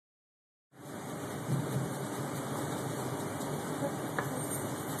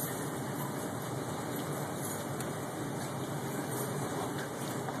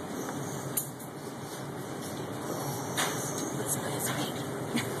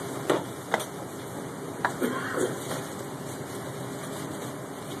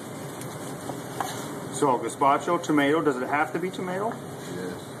So gazpacho, tomato. Does it have to be tomato?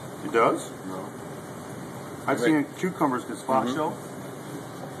 Yes. It does? No. I've seen cucumbers gazpacho.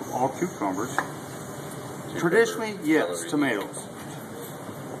 All cucumbers. Traditionally, yes, celery. tomatoes.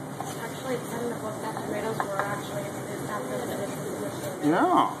 Actually, depending on what that tomatoes were actually introduced after the traditional.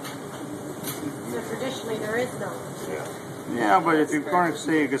 Yeah. So traditionally there is no. Yeah, but if you're going to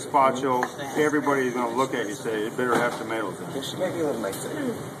say gazpacho, everybody's going to look at you and say, it better have tomatoes in it. She might be a little nicer.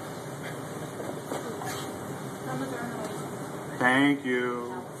 Thank you.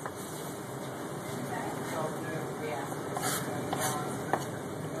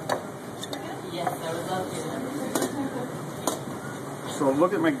 So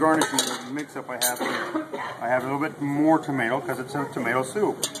look at my garnishing mix up I have here. I have a little bit more tomato because it's a tomato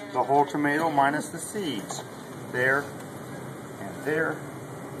soup. The whole tomato minus the seeds. There, and there,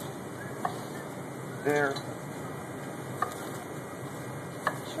 there.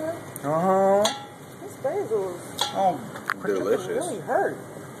 Sure. This basil is Delicious. really hurt.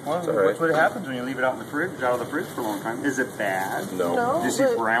 Well, It's all right. that's what happens when you leave it out in the fridge, out of the fridge for a long time. Is it bad? No. No. Do you see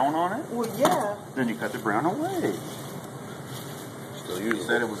but- brown on it? Well, yeah. Then you cut the brown away. Still usable.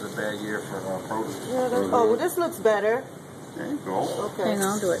 Said it was a bad year for produce. Yeah. That's, oh, well, this looks better. There you go. Okay. Hang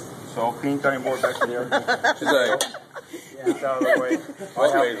on to it. So, clean cutting board back there. She's like, It's out of the way. I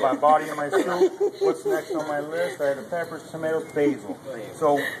have my body and my soup. What's next on my list? I have the peppers, tomatoes, basil.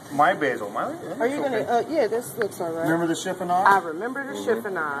 So, my basil. Are you going to, yeah, this looks all right. Remember the chiffonade? I remember the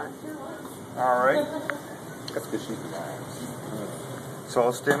chiffonade. All right. that's good sheep.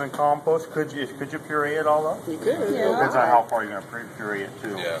 So, stem and compost. Could you puree it all up? You could. Depends on how far you're going to puree it,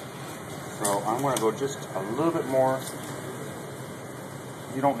 too. Yeah. So, I'm going to go just a little bit more.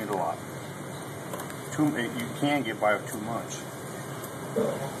 You don't need a lot. You can get by with too much.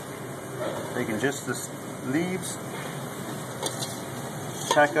 Taking just the leaves,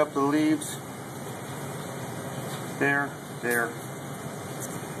 pack up the leaves. There, there.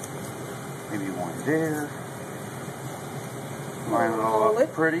 Maybe one there. Line it all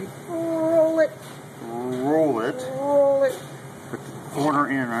up pretty. Roll it. Roll it. Roll it. Put the corner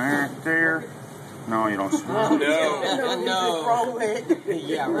in right there. No, you don't. No. No. Roll it.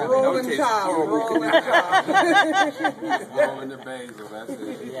 Yeah, right. Rolling child. Rolling child. Rolling the basil, that's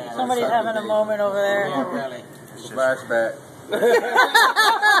it. Yeah. Somebody's having a moment over there. Yeah, really. Flashback.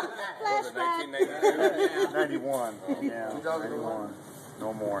 Flashback. 91. Yeah, 91.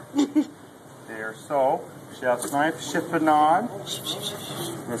 No more. There. So, chef's knife, chiffonade.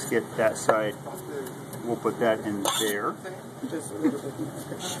 Let's get that side. We'll put that in there.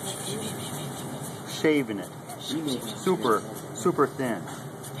 Shaving it. Super, super thin.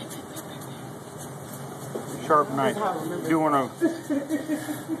 Sharp knife. Doing a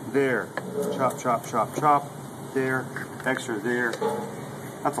there. Chop, chop, chop, chop. There. Extra there.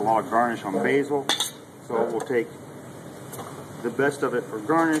 That's a lot of garnish on basil. So we'll take the best of it for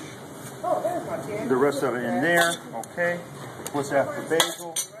garnish. The rest of it in there. Okay. What's after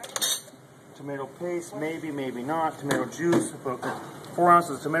basil? Tomato paste, maybe, maybe not. Tomato juice. 4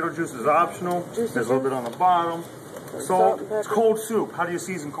 ounces of tomato juice is optional. There's a little bit on the bottom. Salt. It's cold soup. How do you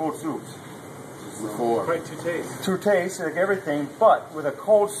season cold soups? Before. Right, to taste. To taste, like everything, but with a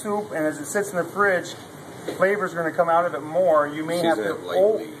cold soup, and as it sits in the fridge, flavors are going to come out of it more. You may have to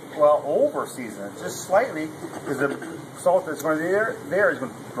over season it just slightly, because the salt that's going to be there is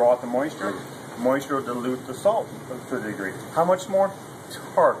going to draw out the moisture. Moisture will dilute the salt to a degree. How much more? It's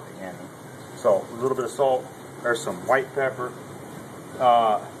hard to handle. So a little bit of salt. There's some white pepper.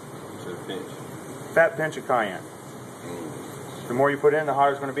 Fat pinch of cayenne. The more you put in, the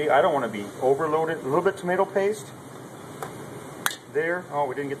hotter it's going to be. I don't want to be overloaded. A little bit of tomato paste. There. Oh,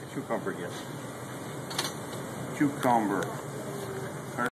 we didn't get the cucumber yet. Cucumber.